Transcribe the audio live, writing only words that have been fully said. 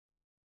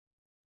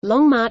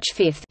Long March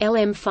 5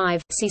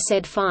 (LM5,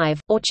 CZ5,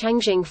 or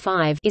Changzheng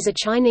 5) is a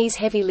Chinese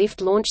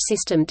heavy-lift launch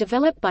system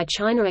developed by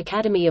China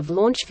Academy of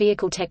Launch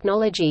Vehicle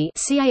Technology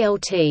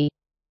 (CALT).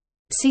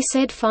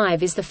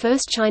 CZ5 is the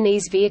first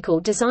Chinese vehicle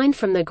designed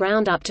from the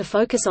ground up to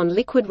focus on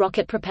liquid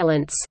rocket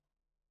propellants.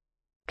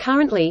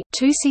 Currently,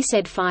 two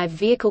CZ5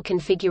 vehicle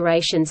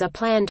configurations are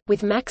planned,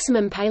 with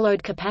maximum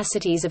payload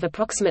capacities of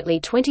approximately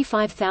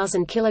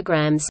 25,000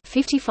 kg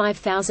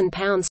 (55,000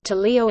 pounds) to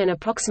LEO and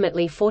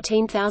approximately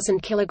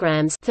 14,000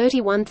 kg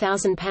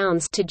 (31,000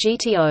 pounds) to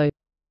GTO.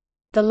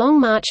 The Long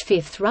March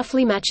 5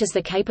 roughly matches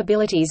the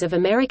capabilities of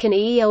American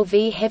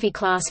EELV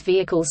heavy-class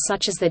vehicles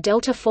such as the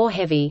Delta IV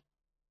Heavy.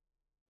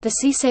 The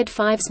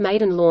CZ5's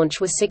maiden launch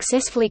was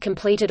successfully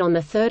completed on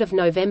 3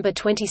 November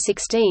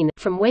 2016,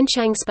 from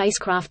Wenchang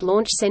Spacecraft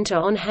Launch Center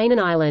on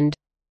Hainan Island.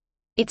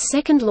 Its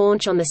second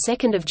launch on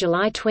 2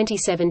 July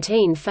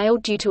 2017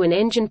 failed due to an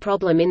engine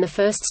problem in the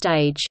first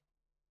stage.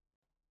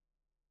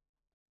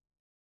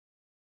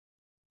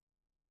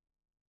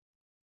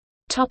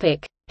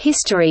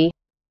 History.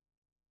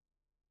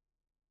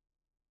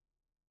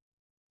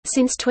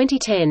 Since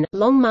 2010,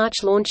 Long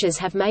March launches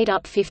have made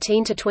up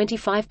 15 to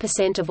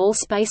 25% of all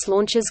space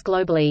launches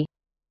globally.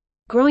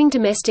 Growing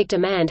domestic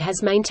demand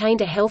has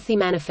maintained a healthy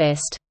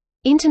manifest.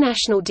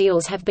 International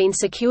deals have been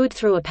secured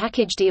through a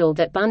package deal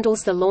that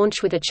bundles the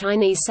launch with a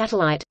Chinese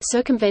satellite,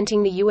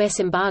 circumventing the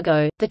U.S.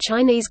 embargo. The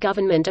Chinese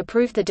government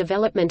approved the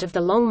development of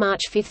the Long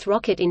March 5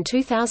 rocket in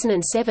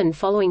 2007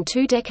 following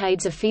 2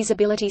 decades of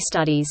feasibility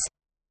studies.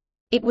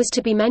 It was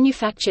to be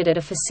manufactured at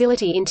a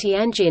facility in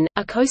Tianjin,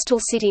 a coastal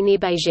city near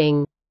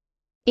Beijing.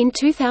 In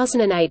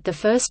 2008, the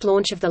first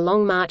launch of the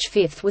Long March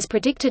 5 was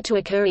predicted to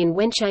occur in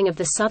Wenchang of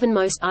the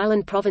southernmost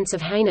island province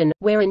of Hainan,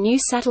 where a new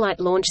satellite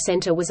launch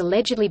center was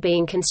allegedly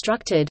being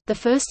constructed. The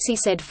first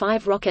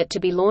CZ5 rocket to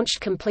be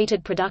launched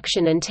completed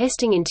production and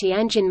testing in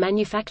Tianjin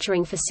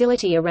manufacturing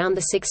facility around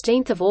the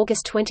 16th of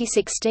August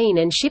 2016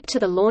 and shipped to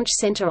the launch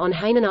center on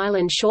Hainan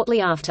Island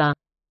shortly after.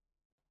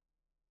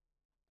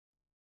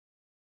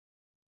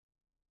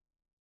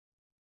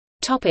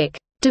 Topic: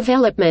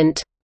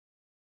 Development.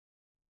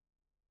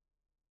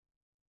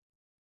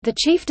 The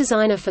chief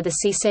designer for the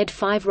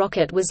CZ5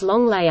 rocket was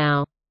Long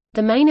Liao.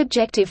 The main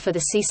objective for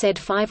the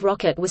CZ5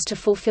 rocket was to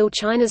fulfill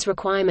China's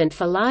requirement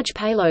for large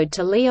payload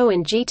to LEO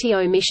and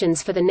GTO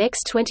missions for the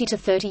next 20 to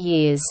 30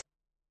 years.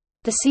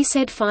 The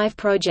CZ5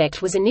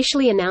 project was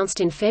initially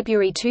announced in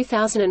February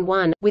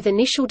 2001, with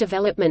initial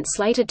development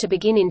slated to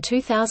begin in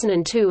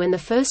 2002 and the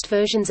first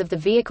versions of the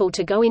vehicle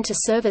to go into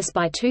service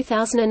by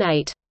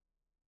 2008.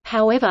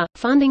 However,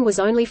 funding was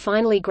only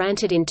finally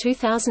granted in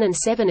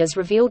 2007 as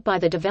revealed by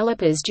the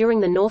developers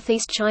during the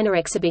Northeast China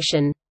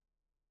exhibition.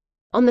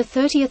 On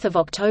 30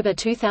 October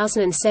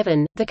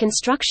 2007, the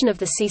construction of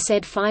the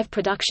CZ5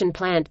 production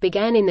plant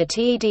began in the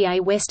TEDA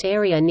West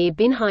area near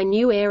Binhai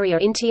New Area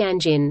in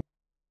Tianjin.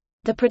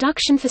 The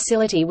production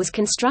facility was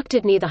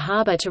constructed near the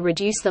harbor to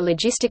reduce the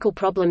logistical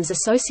problems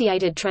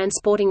associated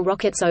transporting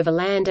rockets over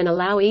land and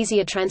allow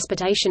easier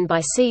transportation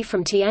by sea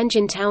from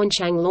Tianjin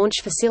Taochang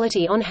Launch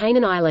Facility on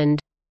Hainan Island.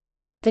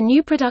 The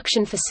new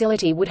production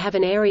facility would have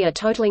an area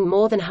totaling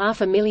more than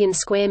 500,000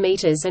 square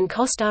meters and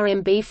cost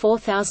RMB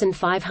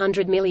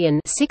 4,500 million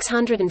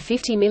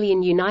 ($650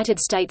 million United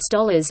States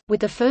dollars),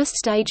 with the first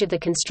stage of the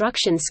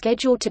construction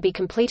scheduled to be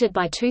completed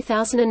by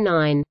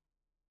 2009.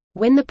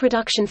 When the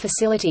production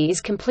facility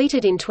is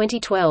completed in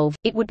 2012,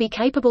 it would be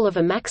capable of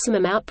a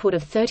maximum output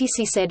of 30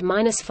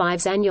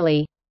 CZ-5s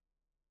annually.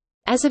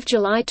 As of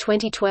July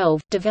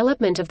 2012,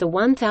 development of the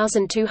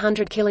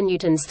 1,200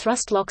 kN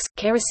thrust-LOX,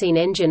 kerosene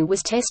engine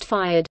was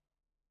test-fired.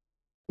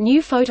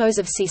 New photos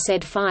of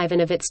CZ5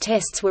 and of its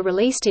tests were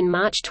released in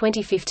March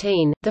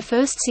 2015. The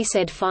first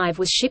CZ5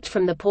 was shipped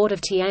from the port of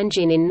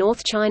Tianjin in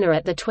North China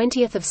at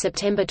 20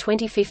 September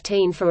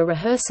 2015 for a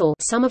rehearsal.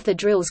 Some of the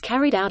drills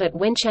carried out at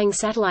Wenchang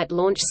Satellite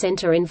Launch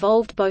Center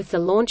involved both the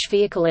launch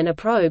vehicle and a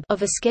probe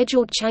of a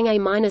scheduled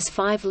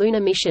Chang'e-5 lunar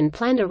mission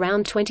planned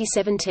around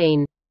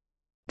 2017.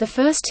 The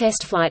first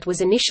test flight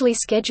was initially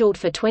scheduled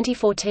for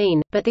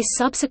 2014, but this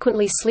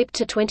subsequently slipped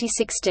to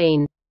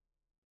 2016.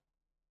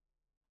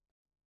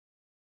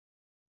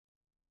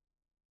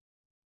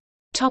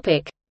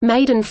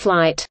 Maiden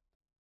flight.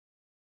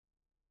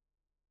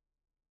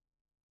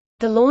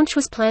 The launch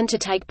was planned to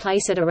take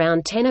place at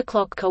around 10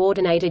 o'clock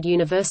Coordinated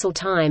Universal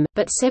Time,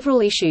 but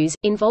several issues,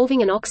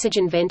 involving an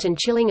oxygen vent and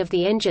chilling of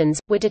the engines,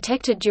 were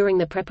detected during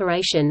the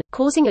preparation,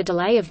 causing a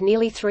delay of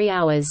nearly 3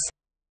 hours.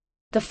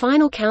 The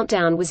final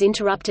countdown was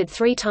interrupted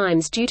 3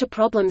 times due to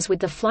problems with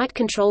the flight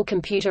control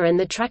computer and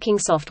the tracking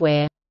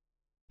software.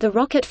 The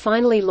rocket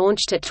finally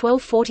launched at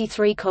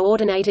 12:43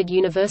 Coordinated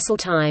Universal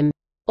Time.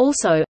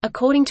 Also,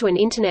 according to an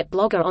internet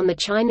blogger on the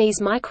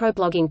Chinese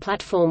microblogging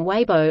platform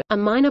Weibo, a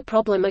minor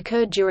problem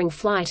occurred during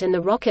flight and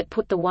the rocket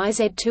put the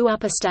YZ-2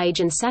 upper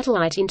stage and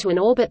satellite into an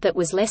orbit that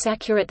was less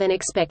accurate than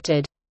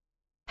expected.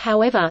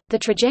 However, the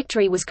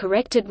trajectory was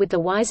corrected with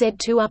the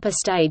YZ-2 upper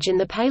stage and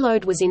the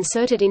payload was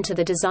inserted into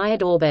the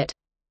desired orbit.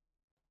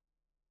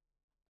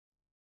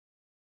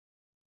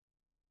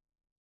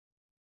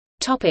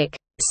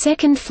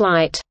 Second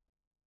flight.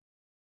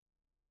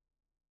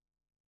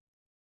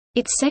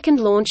 Its second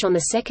launch on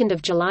 2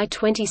 July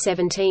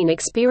 2017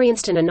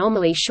 experienced an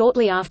anomaly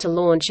shortly after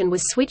launch and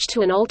was switched to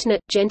an alternate,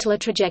 gentler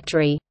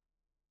trajectory.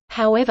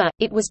 However,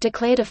 it was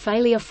declared a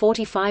failure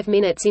 45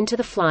 minutes into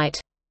the flight.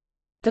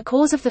 The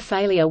cause of the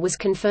failure was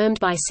confirmed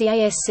by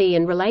CASC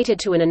and related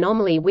to an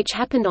anomaly which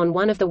happened on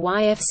one of the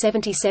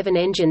YF-77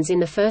 engines in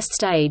the first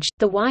stage.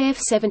 The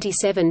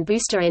YF-77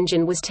 booster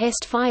engine was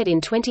test-fired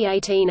in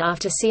 2018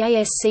 after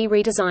CASC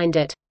redesigned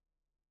it.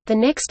 The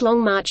next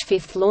Long March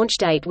 5 launch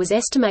date was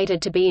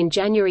estimated to be in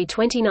January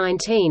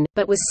 2019,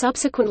 but was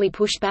subsequently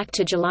pushed back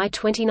to July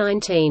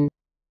 2019.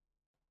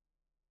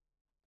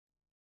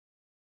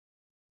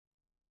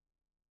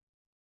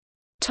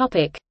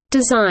 Topic: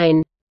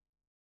 Design.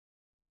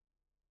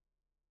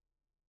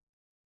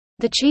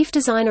 The chief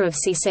designer of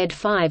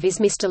CZ-5 is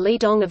Mr. Li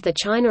Dong of the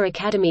China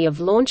Academy of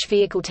Launch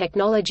Vehicle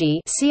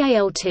Technology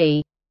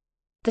 (CALT).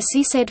 The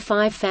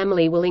CZ-5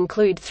 family will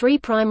include 3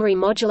 primary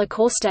modular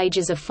core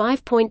stages of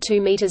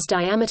 5.2 meters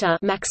diameter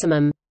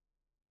maximum.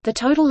 The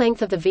total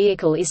length of the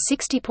vehicle is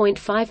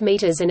 60.5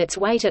 meters and its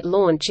weight at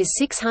launch is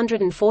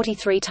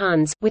 643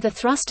 tons, with a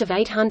thrust of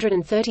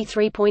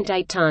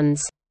 833.8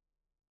 tons.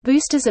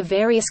 Boosters of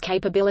various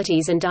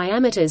capabilities and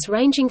diameters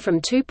ranging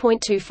from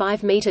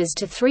 2.25 meters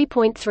to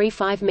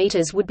 3.35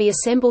 meters would be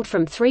assembled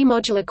from 3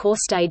 modular core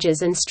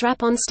stages and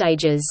strap-on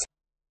stages.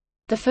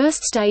 The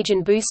first stage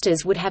and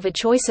boosters would have a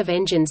choice of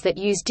engines that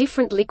use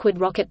different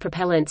liquid rocket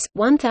propellants,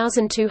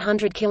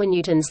 1,200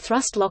 kN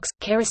thrust LOX,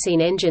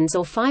 kerosene engines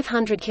or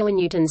 500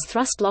 kN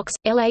thrust LOX,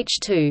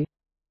 LH2.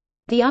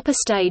 The upper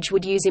stage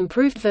would use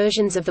improved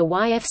versions of the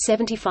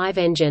YF-75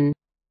 engine.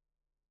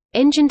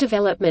 Engine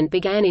development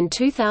began in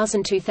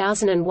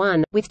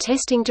 2000–2001, with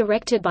testing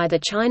directed by the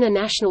China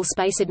National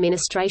Space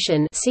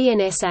Administration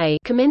 (CNSA)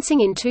 commencing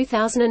in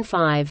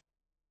 2005.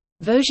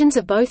 Versions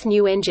of both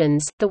new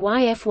engines, the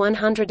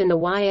YF-100 and the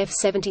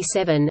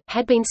YF-77,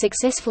 had been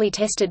successfully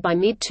tested by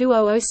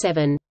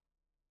mid-2007.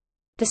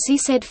 The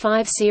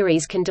CZ-5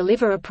 series can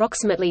deliver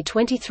approximately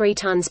 23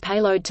 tons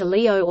payload to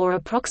LEO or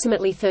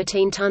approximately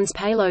 13 tons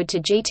payload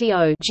to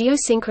GTO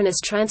geosynchronous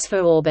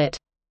transfer orbit.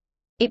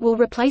 It will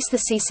replace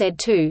the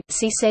CZ-2,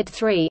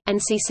 CZ-3, and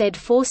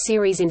CZ-4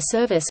 series in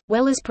service,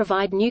 well as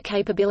provide new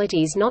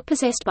capabilities not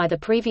possessed by the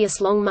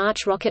previous Long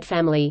March rocket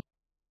family.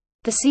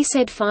 The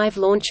CZ-5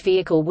 launch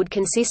vehicle would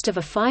consist of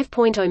a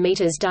 5.0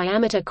 meters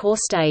diameter core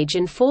stage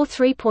and 4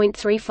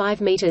 3.35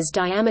 meters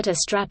diameter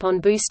strap-on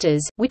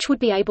boosters, which would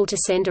be able to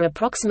send a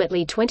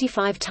approximately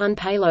 25-ton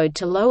payload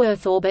to low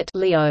Earth orbit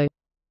 (LEO).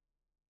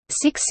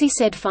 6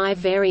 CZ-5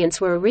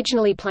 variants were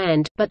originally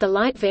planned, but the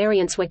light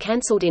variants were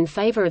cancelled in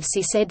favor of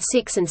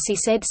CZ-6 and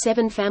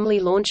CZ-7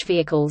 family launch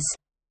vehicles.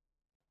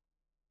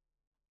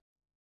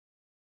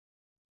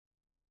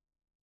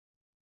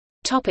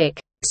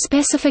 Topic: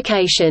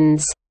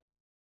 Specifications.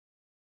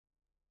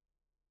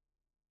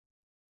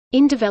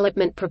 In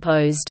development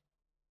proposed.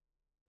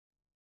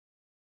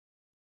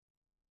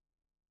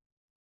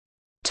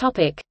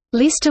 Topic: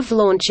 List of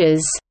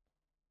launches.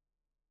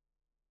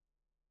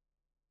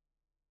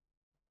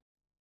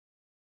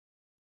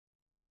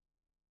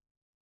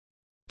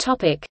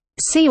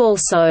 See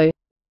also: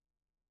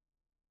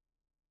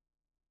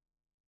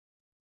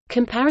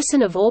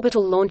 Comparison of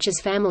orbital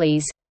launches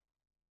families,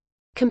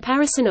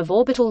 Comparison of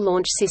orbital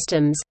launch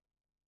systems,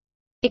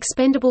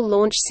 Expendable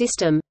launch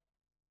system,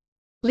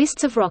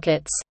 Lists of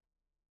rockets.